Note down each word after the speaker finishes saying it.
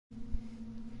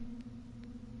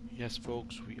Yes,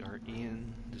 folks, we are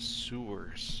in the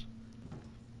sewers.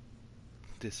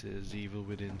 This is Evil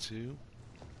Within 2.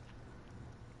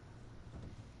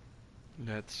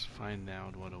 Let's find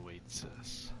out what awaits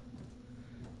us.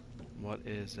 What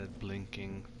is that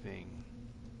blinking thing?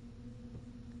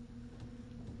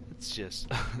 It's just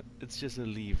it's just a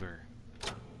lever.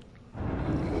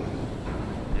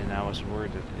 And I was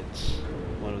worried that it's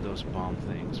one of those bomb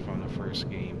things from the first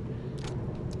game.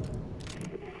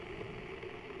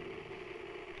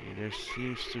 Okay, there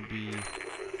seems to be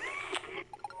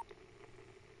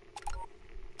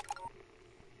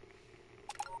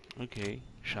okay,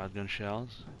 shotgun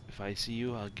shells. If I see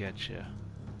you, I'll get you.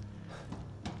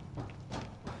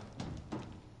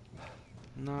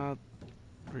 Not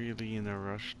really in a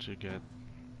rush to get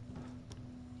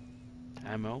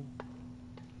ammo.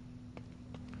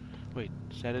 Wait,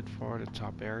 set it for the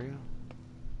top area?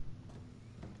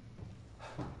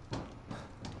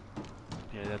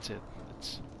 Yeah, that's it.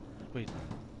 It's... Wait.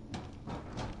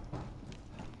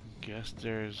 Guess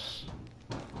there's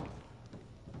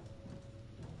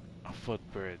a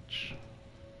footbridge.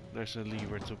 There's a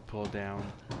lever to pull down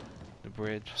the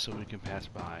bridge so we can pass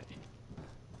by.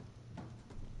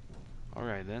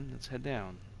 Alright then, let's head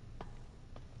down.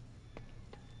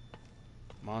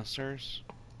 Monsters?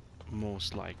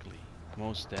 Most likely.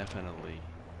 Most definitely.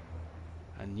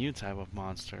 A new type of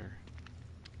monster.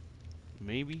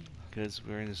 Maybe, because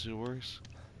we're in the sewers.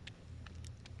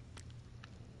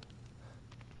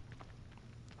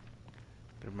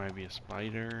 There might be a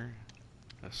spider,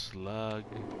 a slug,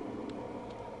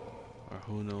 or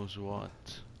who knows what.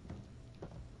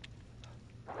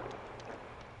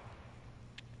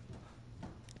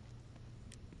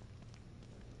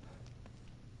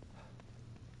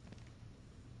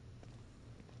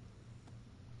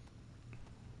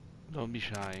 Don't be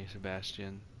shy,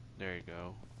 Sebastian. There you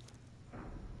go.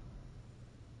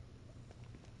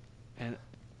 And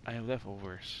I have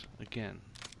leftovers again.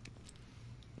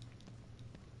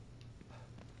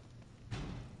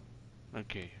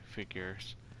 Okay,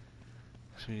 figures.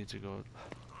 So we need to go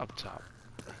up top.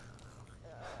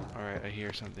 Alright, I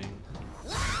hear something.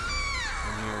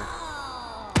 I'm here.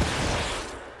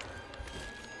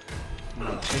 Come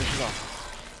on, finish it off.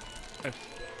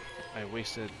 I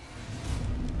wasted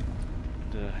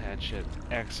the headshot.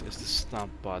 X is the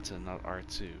stomp button, not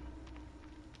R2.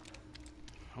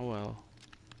 Oh well.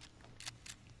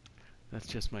 That's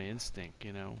just my instinct,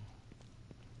 you know.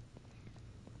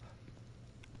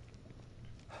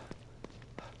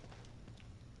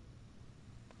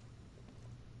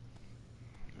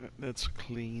 Let's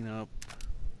clean up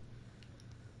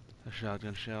the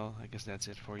shotgun shell. I guess that's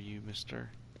it for you,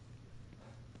 mister.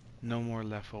 No more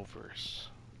leftovers.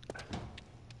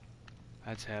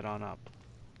 Let's head on up.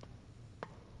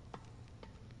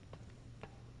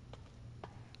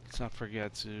 Let's not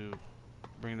forget to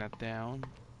bring that down.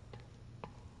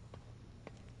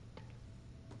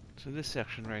 So this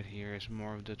section right here is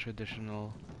more of the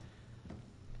traditional.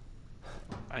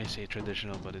 I say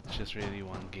traditional, but it's just really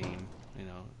one game, you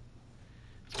know.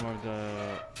 It's more of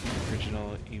the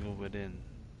original Evil Within.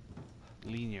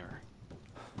 Linear.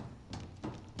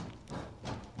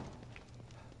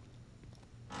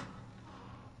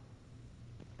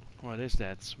 What is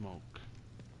that smoke?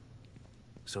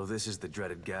 So this is the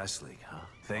dreaded gas leak, huh?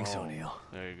 Thanks, O'Neill.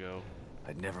 There you go.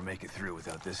 I'd never make it through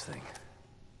without this thing.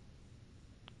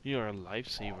 You're a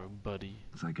lifesaver, buddy.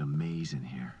 It's like a maze in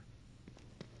here.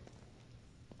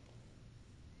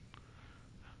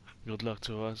 Good luck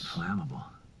to us. Flammable.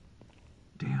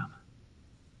 Damn.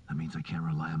 That means I can't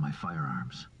rely on my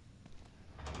firearms.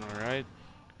 Alright.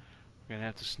 We're gonna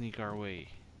have to sneak our way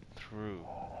through.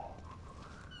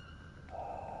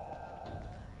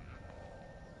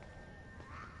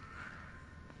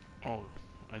 Oh,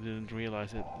 I didn't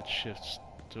realize it shifts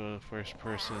to a first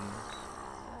person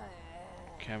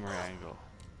camera angle.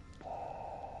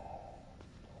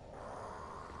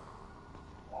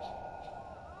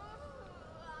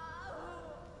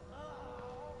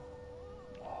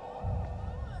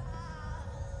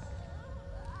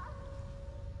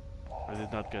 I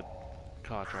did not get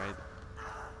caught, right?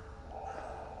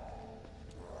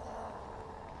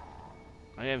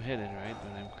 I am hidden, right,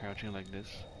 when I'm crouching like this.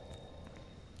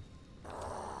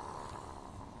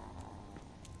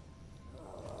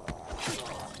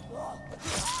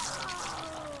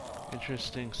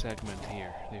 Interesting segment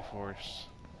here. They force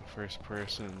a first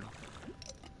person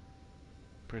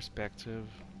perspective,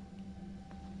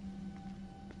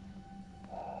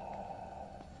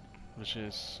 which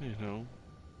is, you know,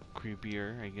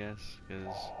 creepier, I guess,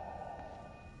 because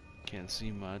can't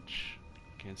see much,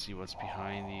 can't see what's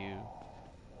behind you.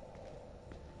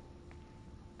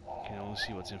 You can only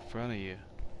see what's in front of you.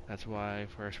 That's why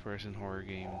first-person horror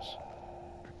games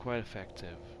are quite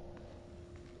effective.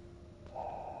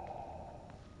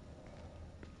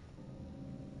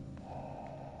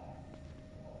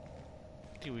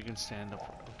 I think we can stand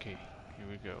up. Okay, here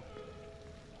we go.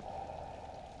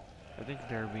 I think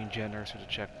they're being generous with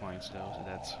the checkpoints though, so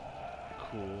that's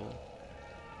cool.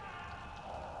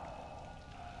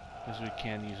 Because we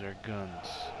can use our guns.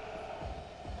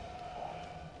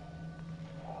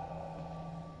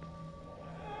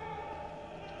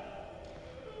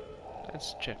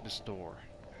 Let's check this door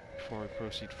before we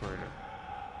proceed further.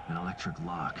 An electric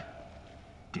lock.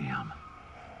 Damn.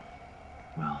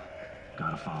 Well,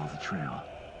 gotta follow the trail.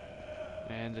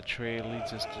 And the trail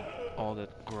leads us to all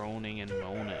that groaning and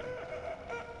moaning.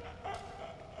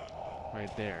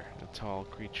 Right there, the tall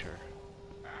creature.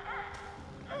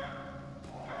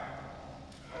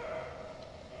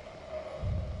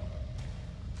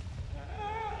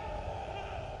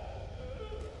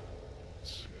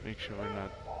 Let's make sure we're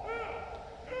not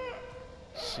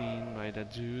seen by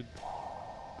that dude.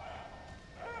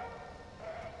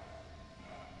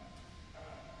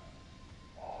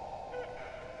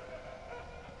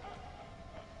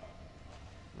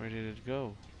 Where did it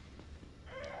go?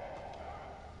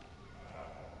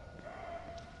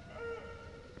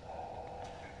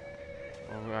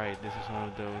 Alright, this is one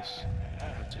of those I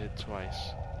have to hit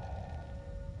twice.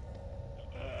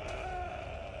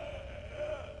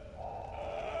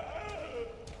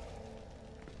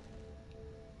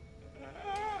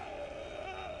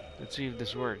 Let's see if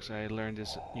this works. I learned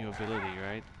this new ability,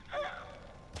 right?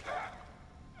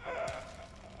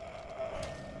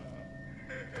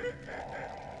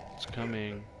 It's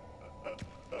coming.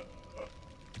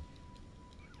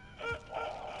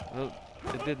 Well,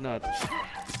 it did not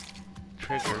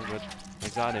trigger, but I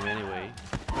got him anyway.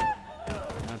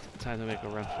 Now it's time to make a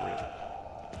run for it.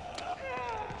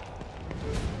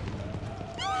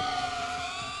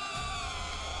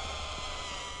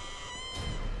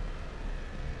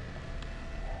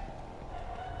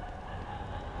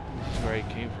 This is where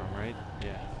he came from, right?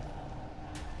 Yeah.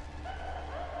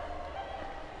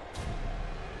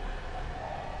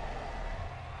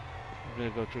 I'm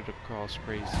gonna go through the crawl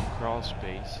space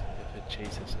if it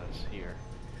chases us here.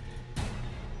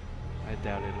 I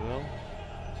doubt it will.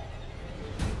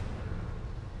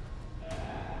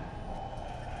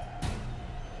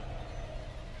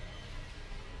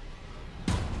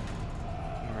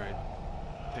 Alright,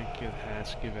 I think it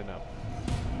has given up.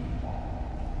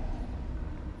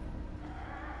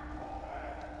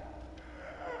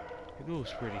 It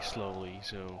moves pretty slowly,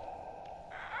 so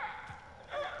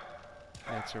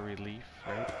that's a relief,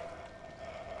 right?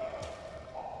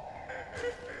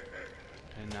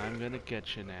 And I'm gonna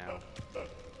get you now.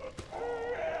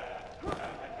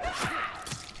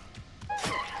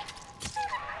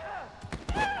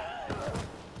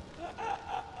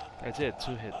 That's it,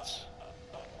 2 hits.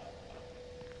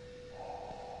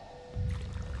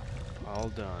 All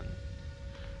done.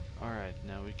 Alright,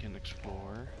 now we can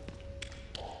explore.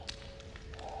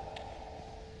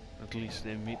 At least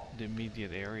the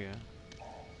immediate area.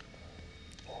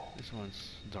 This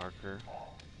one's darker.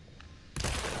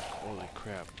 Holy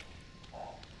crap.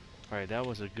 Alright, that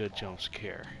was a good jump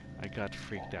scare. I got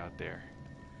freaked out there.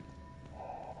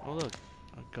 Oh look,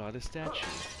 I got a statue.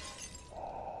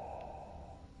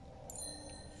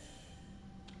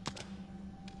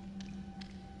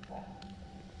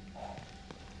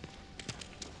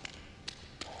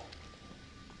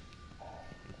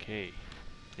 Okay.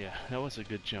 Yeah, that was a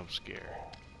good jump scare.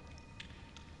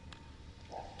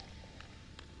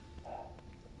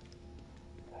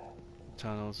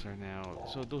 Tunnels are now...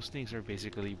 So those things are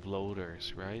basically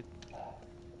bloaters, right?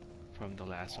 From The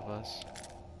Last of Us.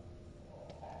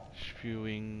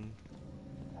 Spewing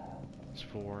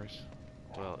spores.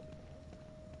 Well,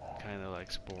 kind of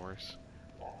like spores.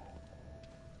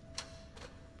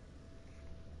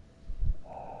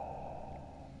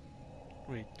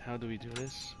 Wait, how do we do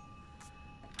this?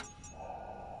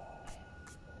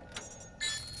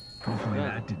 Hopefully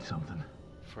that did something.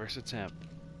 First attempt.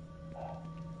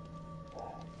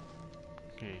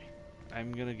 Okay,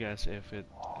 I'm gonna guess if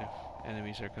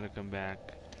enemies are gonna come back,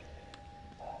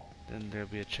 then there'll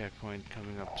be a checkpoint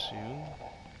coming up soon.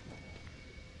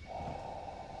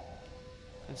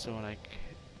 And so when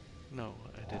no,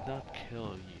 I did not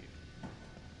kill you.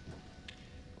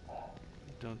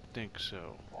 Don't think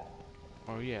so.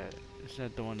 Oh yeah, is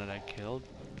that the one that I killed?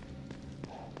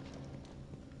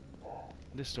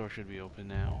 This door should be open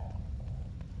now.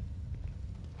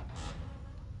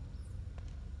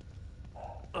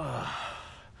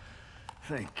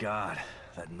 Thank God.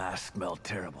 That mask smelled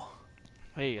terrible.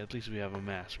 Hey, at least we have a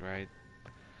mask, right?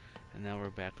 And now we're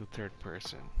back to third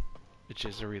person, which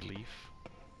is a relief.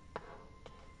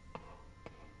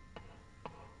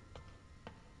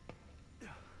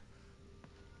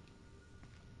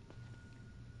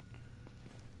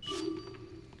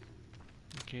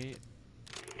 Okay,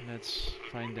 let's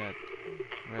find that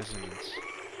resonance.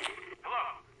 Hello?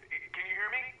 Can you hear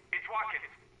me? It's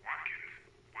Watkins. Watkins,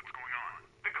 what's going on?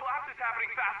 The collapse is happening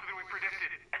faster than we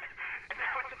predicted. And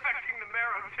now it's affecting the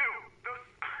Marrow, too. Those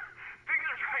things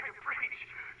are trying to breach.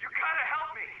 You gotta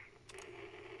help me.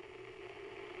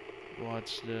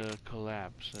 What's the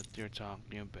collapse that you're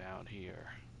talking about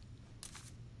here?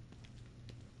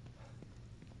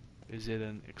 Is it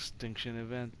an extinction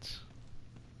event?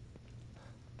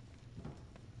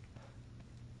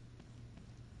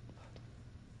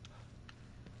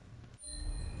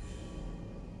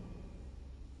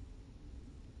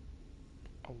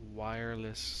 A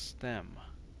wireless stem.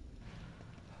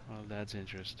 Well, that's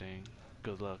interesting.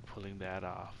 Good luck pulling that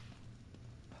off.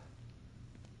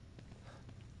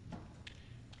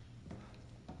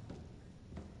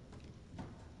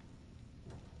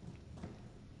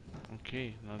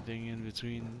 Okay, nothing in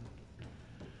between,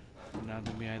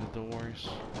 nothing behind the doors.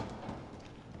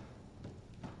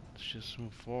 Let's just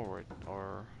move forward,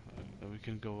 or we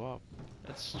can go up.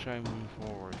 Let's try moving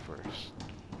forward first.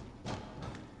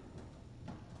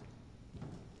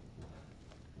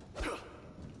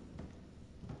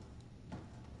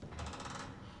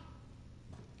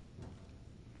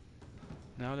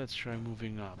 Now let's try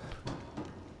moving up.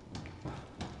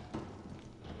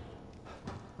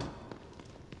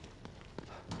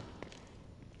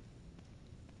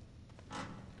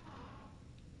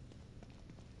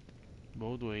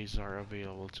 Both ways are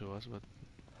available to us, but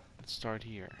let's start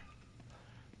here.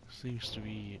 Seems to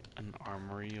be an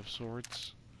armory of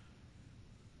sorts.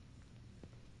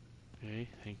 Okay,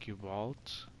 thank you,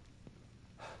 Bolt.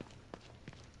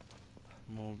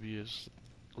 Mobius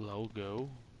logo.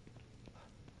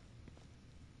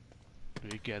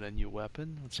 We get a new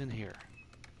weapon. What's in here?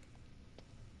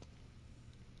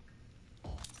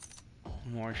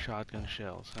 More shotgun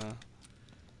shells, huh?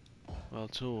 Well,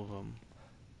 2 of them.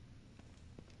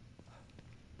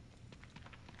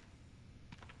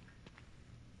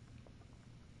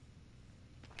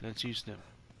 Let's use them.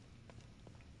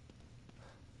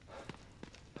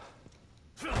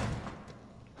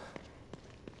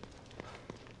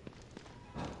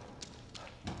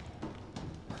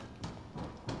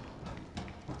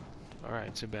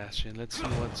 Alright, Sebastian, let's see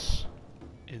what's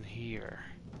in here.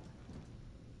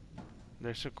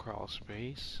 There's a crawl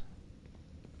space.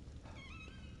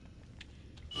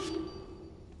 Collapse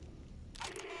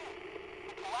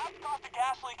caused a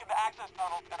gas leak in the access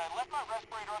tunnels, and I left my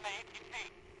respirator on the APC.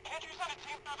 Can't you send a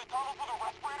team through the tunnels with a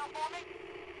respirator for me?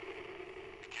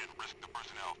 We can't risk the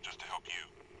personnel just to help you.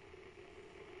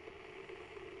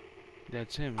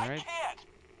 That's him, I right? can't!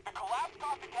 The collapse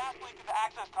caused a gas leak in the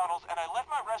access tunnels, and I left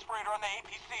my respirator on the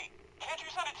APC. Can't you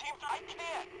send a team through? I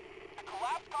can't! The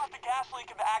collapse caused a gas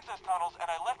leak in the access tunnels, and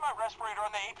I left my respirator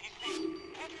on the APC.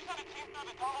 Can't you send a team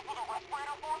through the tunnels with a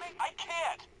respirator for me? I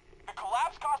can't! The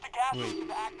collapse caused a gas leak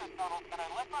in the access tunnels, and I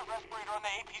left my respirator on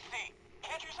the APC.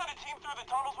 Can't you send a team through the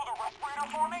tunnels with a respirator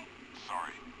for me?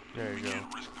 Sorry. There you go. Can't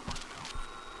risk the personnel.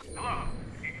 Hello?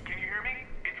 Can you hear me?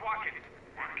 It's Watkins.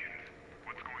 Watkins,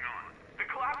 what's going on? The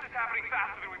collapse is happening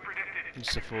faster than we predicted.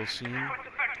 It's a full scene. Now it's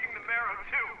affecting the Marrow,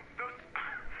 too. Those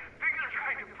things are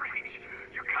trying to breach.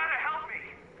 You gotta help me.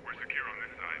 We're secure on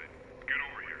this side. Get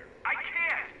over here. I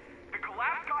can't. The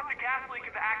collapse caused a gas leak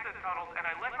in the access tunnels, and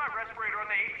I left my respirator on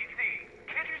the APC.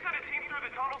 Can't you send a team through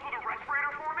the tunnels with a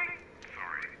respirator for me?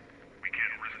 Sorry. We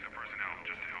can't risk the personnel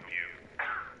just to help you.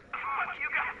 Fuck you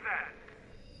guys then.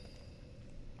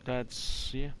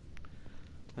 Yeah.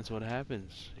 That's what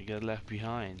happens. You get left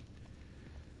behind.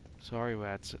 Sorry,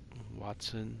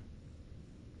 Watson.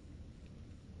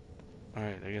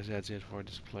 Alright, I guess that's it for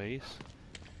this place.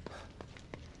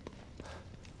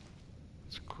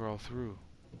 Let's crawl through.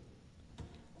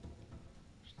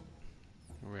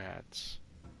 Rats.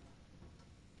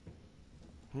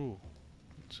 Ooh,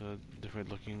 it's a different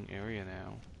looking area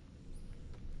now.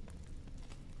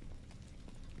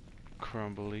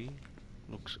 Crumbly.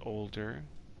 Looks older.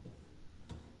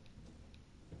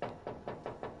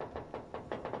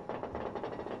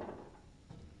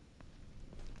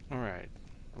 Alright,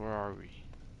 where are we?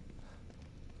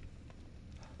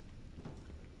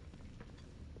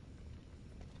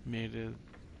 Made it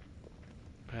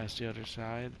past the other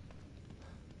side.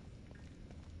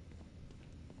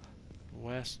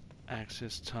 West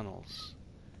access tunnels.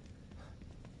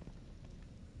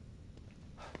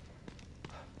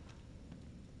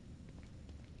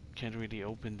 Can't really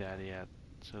open that yet.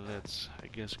 So let's, I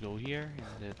guess, go here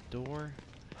in that door.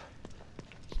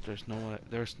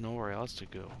 There's nowhere else to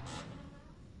go.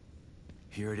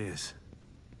 Here it is.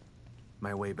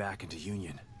 My way back into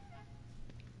Union.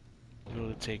 Will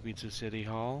it take me to City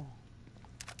Hall?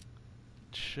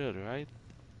 It should, right?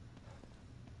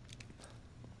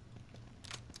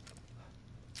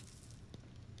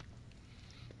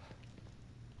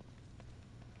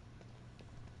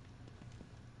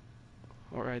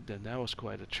 Alright then, that was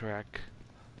quite a trek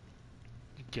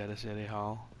to get to City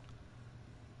Hall.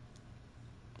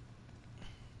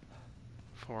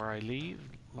 Before I leave,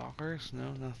 lockers?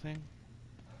 No, nothing.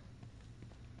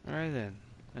 Alright then,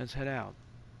 let's head out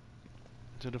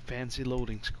to the fancy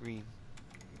loading screen.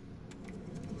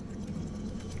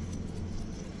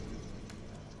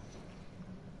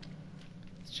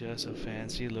 It's just a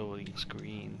fancy loading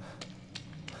screen.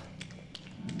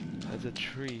 That's a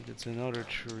tree, that's another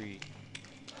tree.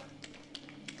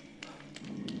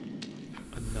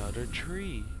 Another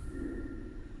tree.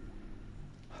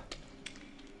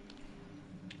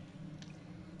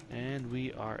 And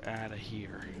we are out of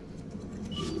here.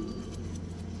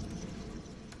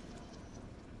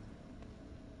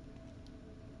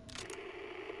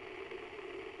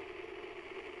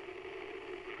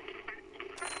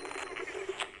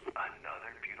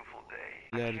 Another beautiful day.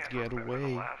 Let's I can't get remember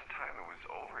away. the last time it was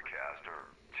overcast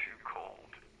or too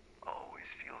cold. Always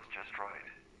feels just right.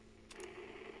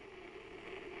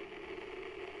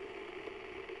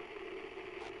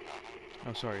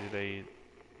 I'm sorry, did I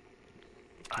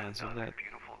cancel Another that?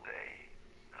 beautiful day.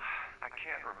 I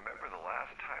can't remember the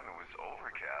last time it was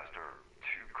overcast or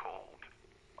too cold.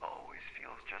 Always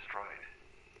feels just right.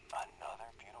 Another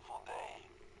beautiful day.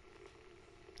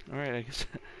 Alright, I guess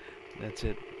that's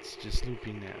it. It's just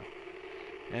looping now.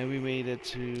 And we made it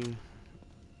to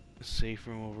a safe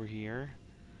room over here.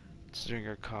 Let's drink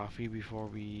our coffee before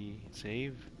we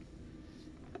save.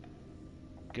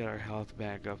 Get our health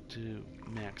back up to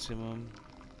maximum.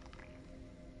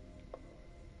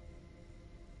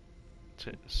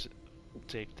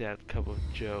 Take that cup of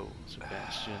Joe,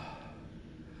 Sebastian.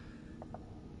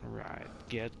 Right,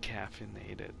 get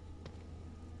caffeinated.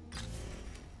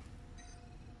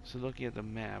 So looking at the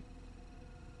map,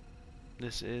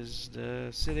 this is the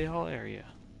City Hall area,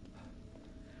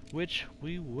 which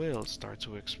we will start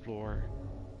to explore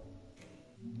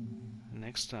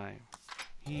next time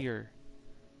here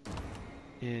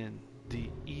in The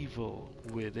Evil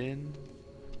Within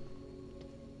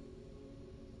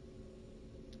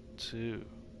 2.